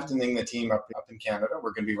I'm captaining the team up in Canada.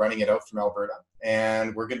 We're going to be running it out from Alberta,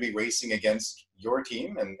 and we're going to be racing against your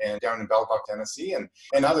team and down in Bellevue, Tennessee,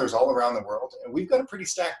 and others all around the world. And we've got a pretty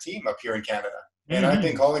stacked team up here in Canada. And I've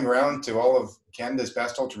been calling around to all of Canada's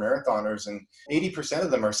best ultramarathoners, and 80% of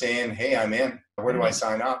them are saying, hey, I'm in. Where do I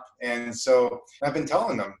sign up? And so I've been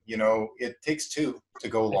telling them, it takes two to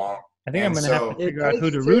go long. I think I'm going to have to figure out who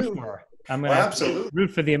to root for. I'm going to have to root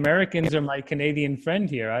for the Americans or my Canadian friend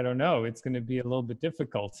here. I don't know. It's going to be a little bit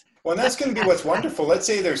difficult. Well, and that's going to be what's wonderful. Let's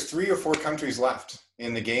say there's 3 or 4 countries left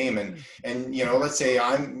in the game. And let's say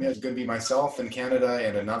I'm going to be myself in Canada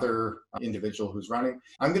and another individual who's running.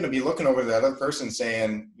 I'm going to be looking over to that other person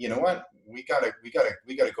saying, you know what, we got to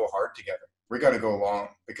go hard together. We got to go long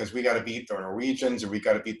because we got to beat the Norwegians, or we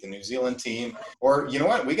got to beat the New Zealand team, or you know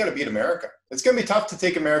what, we got to beat America. It's going to be tough to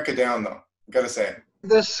take America down, though. Got to say.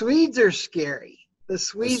 The Swedes are scary. The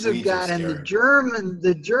Swedes have got, and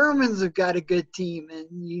the Germans have got a good team, and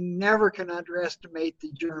you never can underestimate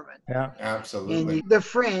the German. Yeah, absolutely. And the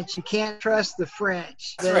French, you can't trust the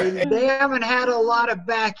French. Right. They haven't had a lot of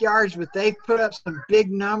backyards, but they put up some big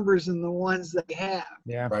numbers in the ones they have.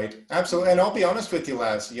 Yeah, right. Absolutely. And I'll be honest with you,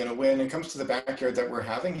 Laz. When it comes to the backyard that we're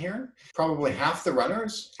having here, probably half the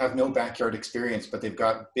runners have no backyard experience, but they've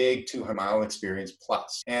got big 200-mile experience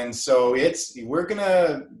plus. And so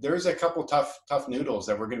there's a couple tough noodles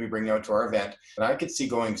that we're going to be bringing out to our event, and I could see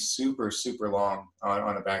going super, super long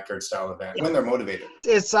on a backyard style event when they're motivated.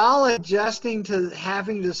 It's all adjusting to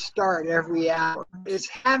having to start every hour. It's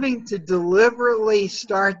having to deliberately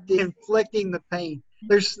start inflicting the pain.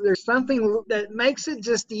 There's something that makes it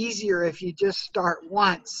just easier if you just start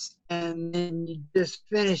once and then you just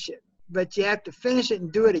finish it. But you have to finish it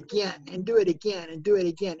and do it again and do it again and do it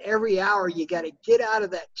again. Every hour you got to get out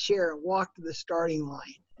of that chair and walk to the starting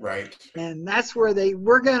line. Right. And that's where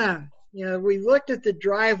we looked at the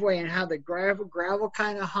driveway and how the gravel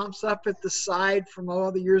kind of humps up at the side from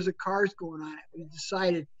all the years of cars going on it. We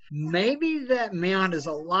decided maybe that mound is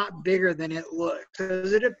a lot bigger than it looks,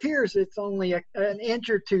 because it appears it's only an inch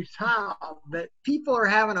or two tall, but people are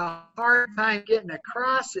having a hard time getting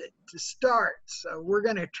across it to start. So we're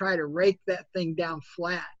going to try to rake that thing down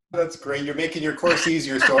flat. That's great. You're making your course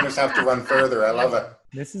easier, so owners have to run further. I love it.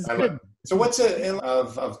 This is good. So what's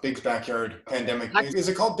of Big's Backyard Pandemic? Is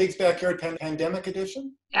it called Big's Backyard Pandemic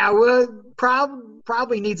Edition? Yeah, well,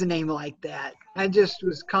 probably needs a name like that. I just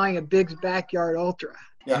was calling it Big's Backyard Ultra.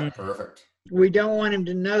 Yeah, perfect. We don't want him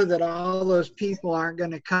to know that all those people aren't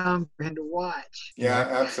going to come for him to watch. Yeah,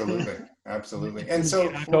 absolutely. Absolutely. And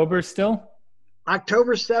so October still?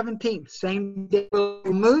 October 17th, same day. We'll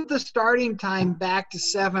move the starting time back to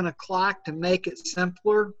 7 o'clock to make it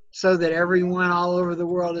simpler so that everyone all over the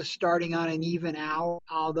world is starting on an even hour,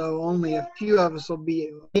 although only a few of us will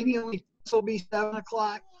be, maybe only will be 7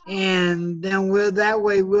 o'clock. And then that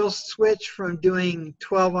way we'll switch from doing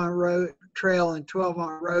 12 on road trail and 12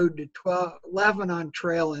 on road to 11 on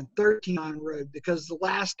trail and 13 on road, because the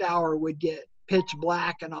last hour would get pitch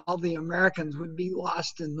black and all the Americans would be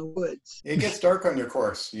lost in the woods. It gets dark on your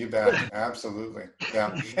course. You bet. Absolutely.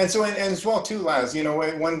 Yeah. And so, and as well too, Laz,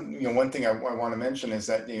 one thing I want to mention is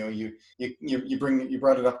that, you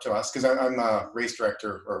brought it up to us, because I'm a race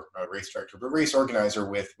organizer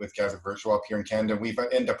with Catholic Virtual up here in Canada. We've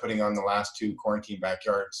ended up putting on the last 2 quarantine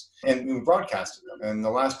backyards, and we broadcasted them. And the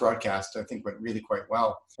last broadcast, I think, went really quite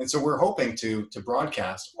well. And so we're hoping to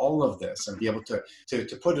broadcast all of this and be able to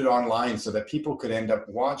put it online so that people could end up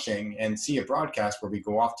watching and see a broadcast where we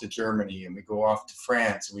go off to Germany and we go off to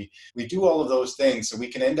France. We do all of those things, so we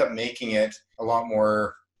can end up making it a lot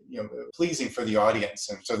more pleasing for the audience,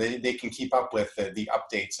 and so they can keep up with the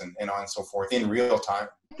updates and on and so forth in real time.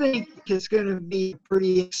 I think it's going to be a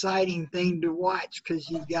pretty exciting thing to watch, because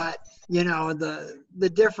you got the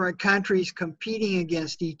different countries competing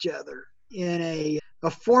against each other in a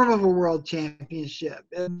form of a world championship.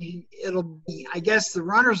 It'll be, I guess the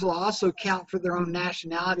runners will also count for their own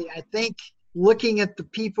nationality. I think looking at the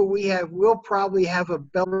people we have, we'll probably have a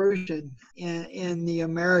Belarusian in the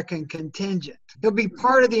American contingent. He'll be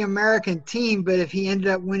part of the American team, but if he ended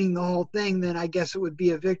up winning the whole thing, then I guess it would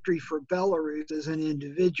be a victory for Belarus as an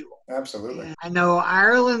individual. Absolutely. And I know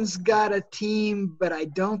Ireland's got a team, but I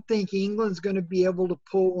don't think England's going to be able to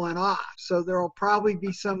pull one off. So there will probably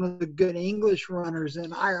be some of the good English runners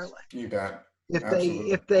in Ireland. You bet.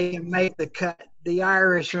 If they make the cut. The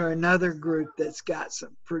Irish are another group that's got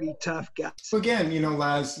some pretty tough guys. So again,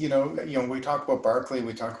 Laz, we talk about Barkley,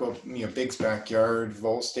 we talk about Big's Backyard,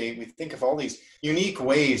 Vol State. We think of all these unique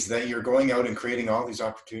ways that you're going out and creating all these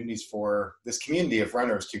opportunities for this community of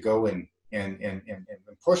runners to go and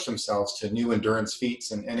push themselves to new endurance feats.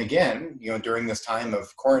 And again, during this time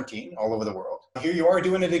of quarantine all over the world, here you are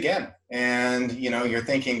doing it again. And, you're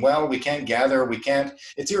thinking, well, we can't gather.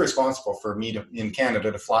 It's irresponsible for me in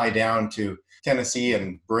Canada to fly down to Tennessee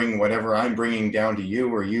and bring whatever I'm bringing down to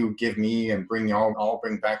you, or you give me and I'll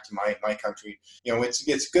bring back to my country.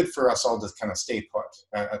 It's good for us all to kind of stay put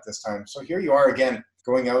at this time. So here you are again,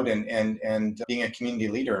 going out and being a community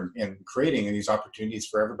leader and creating these opportunities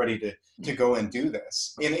for everybody to go and do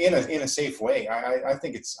this in a safe way. I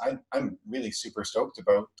think I'm really super stoked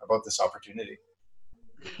about this opportunity.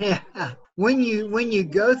 Yeah. When you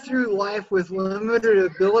go through life with limited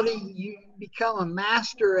ability, you become a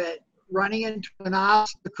master at running into an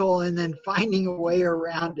obstacle and then finding a way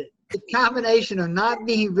around it. The combination of not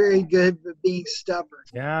being very good but being stubborn.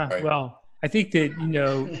 Yeah. Right. Well, I think that,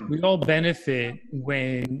 we all benefit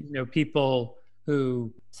when, people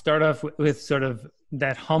who start off with sort of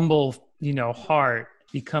that humble, heart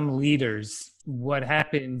become leaders. What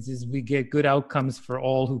happens is we get good outcomes for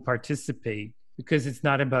all who participate, because it's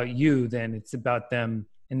not about you, then it's about them.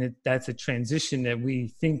 And that's a transition that we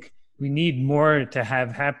think we need more to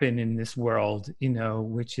have happen in this world,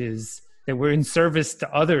 which is that we're in service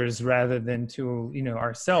to others rather than to,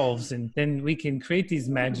 ourselves. And then we can create these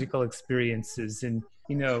magical experiences. And,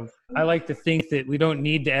 I like to think that we don't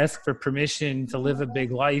need to ask for permission to live a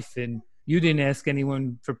big life. And you didn't ask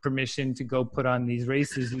anyone for permission to go put on these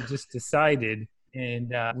races. You just decided.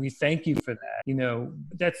 And we thank you for that.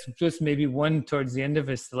 That's just maybe one towards the end of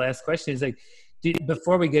us. The last question is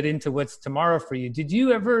before we get into what's tomorrow for you, did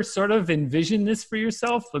you ever sort of envision this for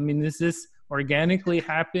yourself? I mean, does this organically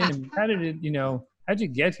happen? I mean, how did it, how'd you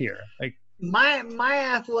get here? My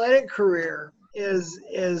athletic career is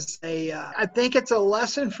I think it's a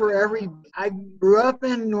lesson for I grew up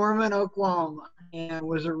in Norman, Oklahoma, and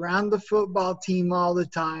was around the football team all the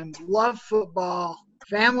time. Loved football.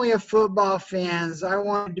 Family of football fans. I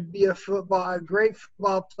wanted to be a great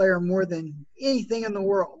football player more than anything in the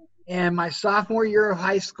world. And my sophomore year of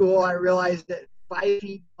high school, I realized that 5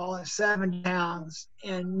 feet tall and 7 pounds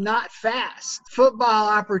and not fast. Football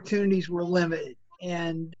opportunities were limited.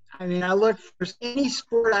 And I mean, I looked for any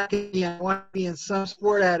sport I could be in. I want to be in some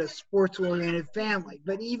sport. I had a sports-oriented family.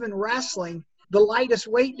 But even wrestling, the lightest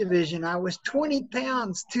weight division, I was 20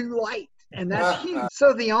 pounds too light. And that's huge.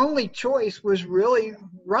 So the only choice was really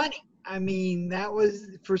running. I mean, that was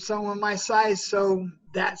for someone my size. So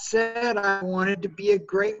that said, I wanted to be a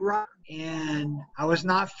great runner. And I was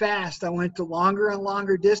not fast. I went to longer and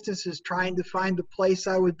longer distances trying to find the place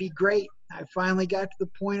I would be great. I finally got to the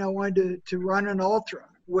point I wanted to run an ultra,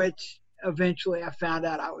 which eventually I found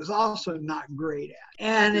out I was also not great at.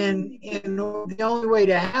 And the only way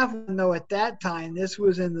to have one, though, at that time, this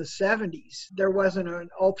was in the 70s, there wasn't an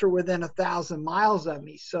ultra within 1,000 miles of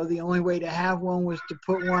me. So the only way to have one was to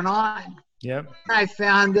put one on. Yep. I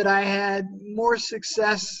found that I had more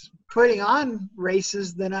success putting on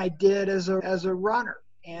races than I did as a runner.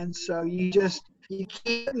 And so you keep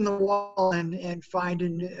hitting the wall and find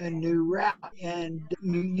a new route. And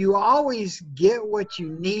you always get what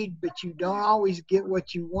you need, but you don't always get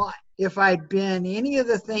what you want. If I'd been any of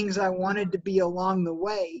the things I wanted to be along the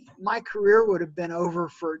way, my career would have been over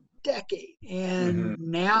for decade. And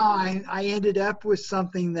now I ended up with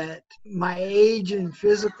something that my age and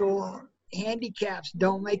physical handicaps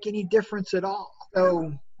don't make any difference at all.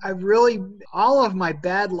 So all of my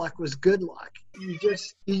bad luck was good luck. You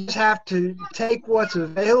just have to take what's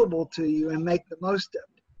available to you and make the most of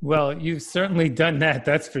it. Well, you've certainly done that,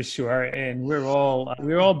 that's for sure. And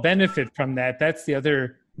we all benefit from that. That's the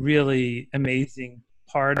other really amazing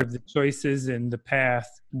part of the choices and the path,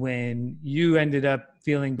 when you ended up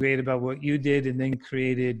feeling great about what you did and then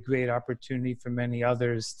created great opportunity for many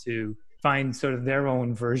others to find sort of their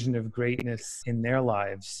own version of greatness in their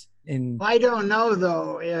lives. And I don't know,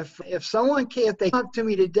 though, if they come up to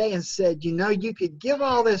me today and said, you could give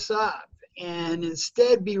all this up and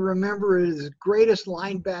instead be remembered as the greatest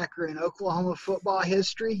linebacker in Oklahoma football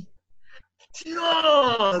history,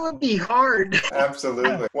 oh, it would be hard.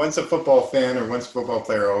 Absolutely. Once a football fan or once a football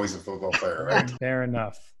player, always a football player, right? Fair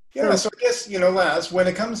enough. Yeah, so I guess, Laz, when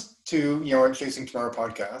it comes to, our Chasing Tomorrow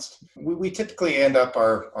podcast, we typically end up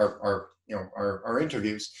our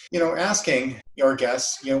interviews, asking our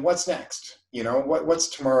guests, what's next? What's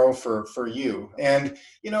tomorrow for you? And,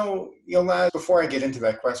 Laz, before I get into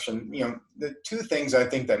that question, the two things I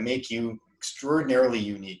think that make you extraordinarily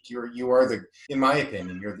unique. You are in my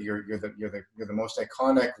opinion, you're the most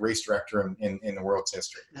iconic race director in the world's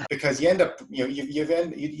history, because you end up, you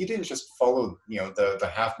didn't just follow,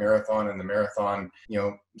 the half marathon and the marathon,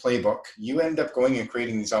 playbook. You end up going and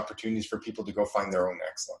creating these opportunities for people to go find their own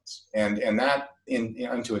excellence. And that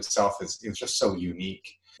unto itself is just so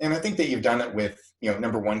unique. And I think that you've done it with,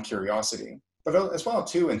 number one, curiosity, but as well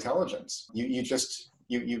too, intelligence.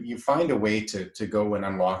 You find a way to go and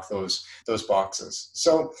unlock those boxes.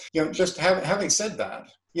 So, just having said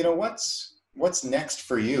that, what's next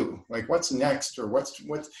for you? Like, what's next, or what's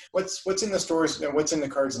in the stores? What's in the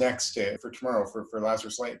cards next for tomorrow for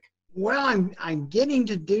Lazarus Lake? Well, I'm getting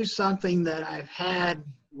to do something that I've had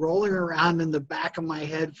rolling around in the back of my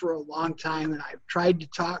head for a long time, and I've tried to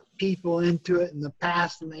talk people into it in the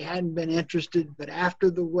past, and they hadn't been interested. But after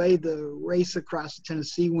the way the race across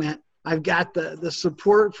Tennessee went, I've got the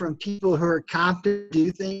support from people who are competent to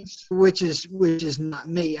do things, which is not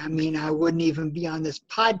me. I mean, I wouldn't even be on this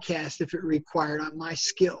podcast if it required on my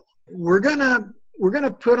skill. We're gonna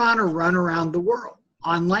put on a run around the world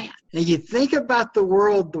on land. And you think about the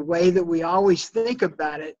world the way that we always think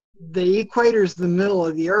about it. The equator is the middle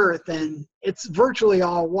of the earth, and it's virtually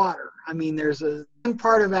all water. I mean, there's a thin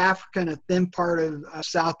part of Africa and a thin part of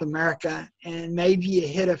South America, and maybe you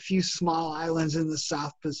hit a few small islands in the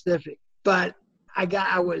South Pacific. But I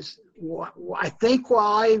think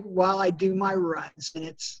while I do my runs, and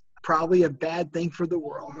it's probably a bad thing for the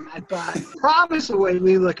world, and I thought, promise the way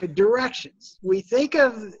we look at directions. We think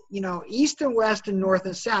of, east and west and north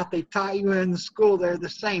and south. They taught you in the school they're the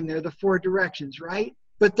same. They're the four directions, right?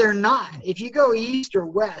 But they're not. If you go east or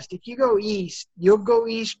west, if you go east, you'll go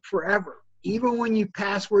east forever. Even when you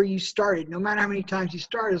pass where you started, no matter how many times you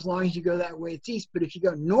start, as long as you go that way, it's east. But if you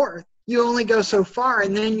go north, you only go so far,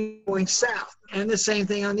 and then you're going south. And the same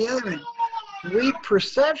thing on the other end. We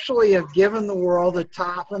perceptually have given the world a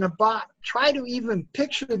top and a bottom. Try to even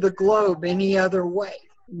picture the globe any other way.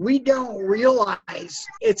 We don't realize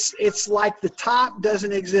it's like the top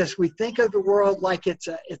doesn't exist. We think of the world like it's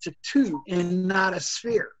a tube and not a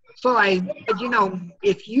sphere. So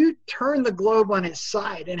if you turn the globe on its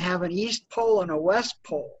side and have an east pole and a west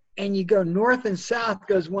pole, and you go north and south,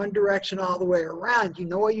 goes one direction all the way around, you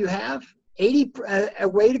know what you have? A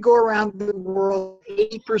way to go around the world,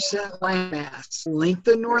 80% landmass. Length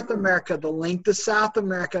of North America, the length of South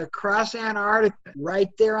America, across Antarctica. Right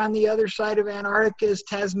there on the other side of Antarctica is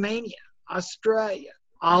Tasmania, Australia.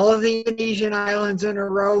 All of the Indonesian islands in a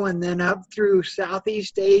row, and then up through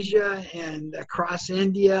Southeast Asia and across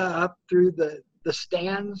India, up through the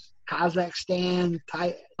stands, Kazakhstan,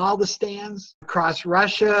 all the stands, across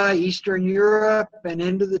Russia, Eastern Europe, and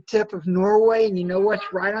into the tip of Norway. And you know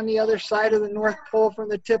what's right on the other side of the North Pole from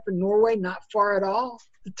the tip of Norway? Not far at all.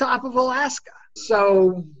 The top of Alaska.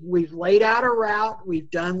 So we've laid out a route. We've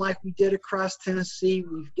done like we did across Tennessee.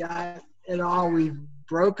 We've got it all. We've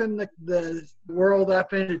broken the world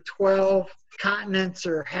up into 12 continents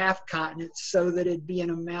or half continents so that it'd be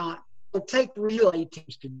an amount. It'll take relay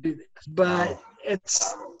teams to do this, but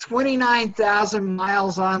it's 29,000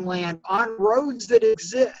 miles on land on roads that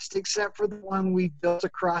exist, except for the one we built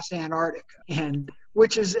across Antarctica. And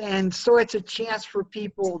and so it's a chance for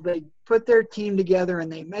people. They put their team together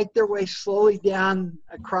and they make their way slowly down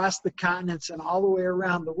across the continents and all the way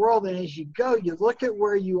around the world. And as you go, you look at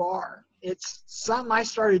where you are. It's something I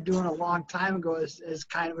started doing a long time ago as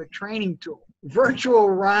kind of a training tool. Virtual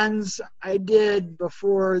runs I did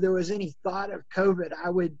before there was any thought of COVID.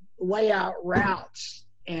 I would lay out routes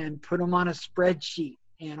and put them on a spreadsheet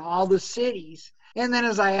in all the cities. And then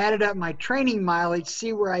as I added up my training mileage,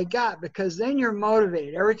 see where I got, because then you're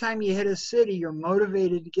motivated. Every time you hit a city, you're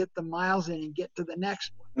motivated to get the miles in and get to the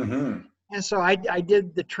next one. Mm-hmm. And so I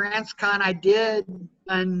did the Transcon I did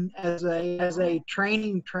and as a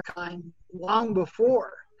training Transcon long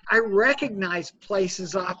before. I recognized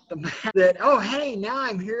places off the map that, oh, hey, now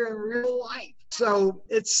I'm here in real life. So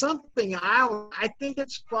it's something I think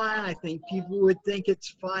it's fun. I think people would think it's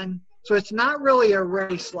fun. So it's not really a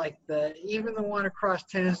race like even the one across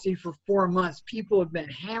Tennessee for 4 months. People have been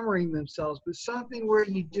hammering themselves, but something where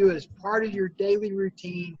you do as part of your daily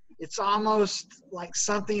routine. It's almost like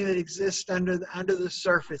something that exists under the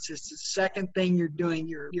surface. It's the second thing you're doing.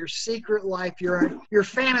 Your secret life, your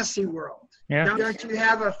fantasy world. Yeah. Don't you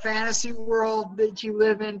have a fantasy world that you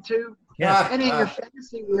live into? Yeah. And in your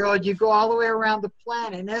fantasy world, you go all the way around the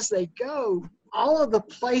planet. And as they go, all of the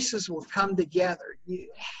places will come together.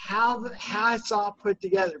 How it's all put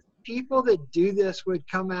together. People that do this would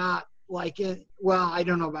come out I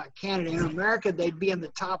don't know about Canada. In America, they'd be in the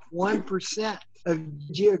top 1%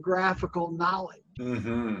 of geographical knowledge.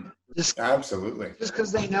 Mm-hmm. Absolutely. Just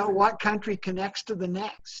because they know what country connects to the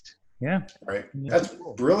next. Yeah. Right. That's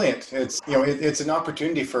brilliant. It's, it's an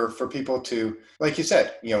opportunity for people to, like you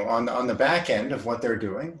said, on the back end of what they're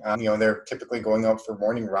doing, they're typically going out for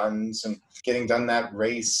morning runs and getting done that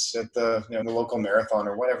race at the local marathon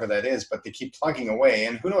or whatever that is, but they keep plugging away.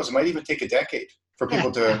 And who knows, it might even take a decade for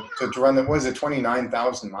people to run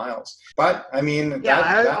 29,000 miles. But I mean,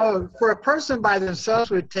 for a person by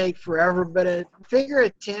themselves would take forever, but figure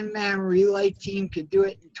a 10-man relay team could do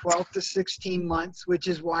it in 12 to 16 months, which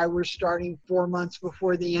is why we're starting 4 months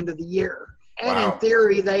before the end of the year. And in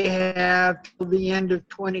theory, they have till the end of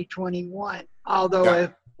 2021, although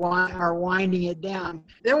if are winding it down.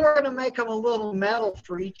 Then we're going to make them a little medal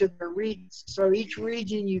for each of their regions. So each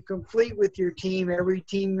region you complete with your team, every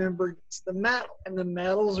team member gets the medal. And the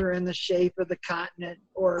medals are in the shape of the continent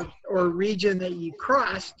or region that you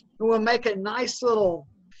crossed. And we'll make a nice little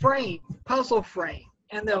puzzle frame.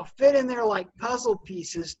 And they'll fit in there like puzzle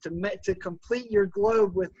pieces to complete your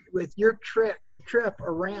globe with your trip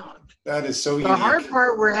around. That is so unique. The hard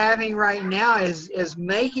part we're having right now is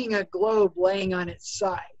making a globe laying on its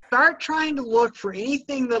side. Start trying to look for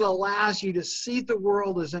anything that allows you to see the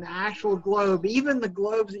world as an actual globe. Even the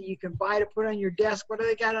globes that you can buy to put on your desk, what do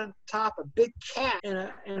they got on top? A big cat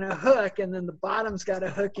and a hook, and then the bottom's got a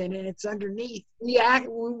hook in it, and it's underneath.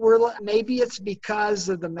 Maybe it's because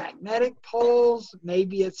of the magnetic poles.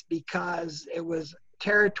 Maybe it's because it was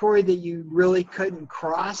territory that you really couldn't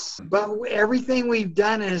cross. But everything we've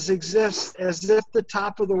done exists as if the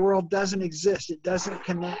top of the world doesn't exist. It doesn't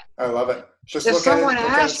connect. I love it. Just if look someone at it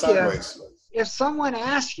asks sideways. If someone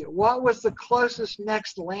asks you what was the closest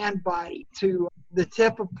next land body to the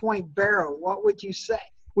tip of Point Barrow, what would you say?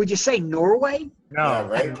 Would you say Norway? No, yeah,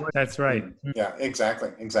 right. That's right. Yeah, exactly.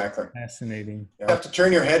 Fascinating. You have to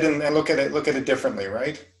turn your head and look at it differently,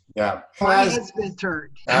 right? Yeah. My head's been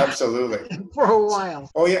turned. Absolutely. For a while.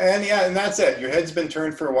 Oh yeah, and that's it. Your head's been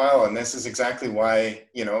turned for a while, and this is exactly why,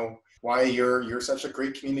 why you're such a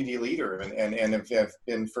great community leader and have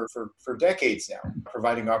been for decades now,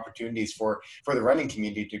 providing opportunities for the running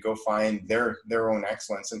community to go find their own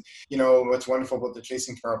excellence. And what's wonderful about the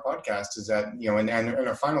Chasing Tomorrow podcast is that and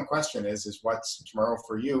our final question is what's tomorrow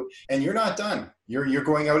for you? And you're not done. You're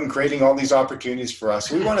going out and creating all these opportunities for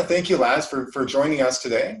us. We want to thank you, Laz, for joining us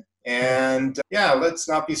today. And let's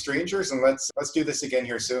not be strangers, and let's do this again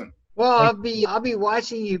here soon. Well, I'll be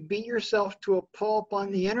watching you beat yourself to a pulp on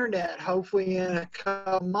the internet, hopefully in a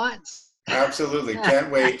couple months. Absolutely. Can't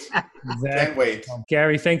wait. Exactly. Can't wait.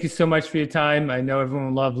 Gary, thank you so much for your time. I know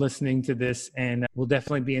everyone loved listening to this, and we'll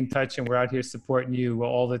definitely be in touch, and we're out here supporting you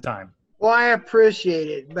all the time. Well, I appreciate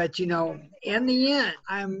it. But, in the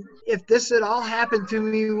end, if this had all happened to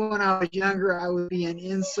me when I was younger, I would be an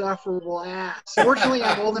insufferable ass. Fortunately,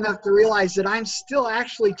 I'm old enough to realize that I'm still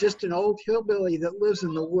actually just an old hillbilly that lives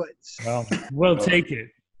in the woods. Well, we'll take it.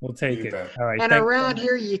 We'll take it. All right. And around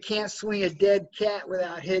here, you can't swing a dead cat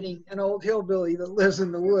without hitting an old hillbilly that lives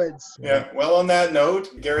in the woods. Yeah. Well, on that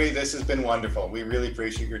note, Gary, this has been wonderful. We really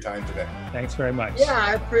appreciate your time today. Thanks very much. Yeah,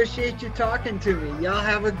 I appreciate you talking to me. Y'all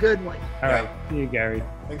have a good one. All right. See you, Gary.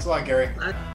 Thanks a lot, Gary.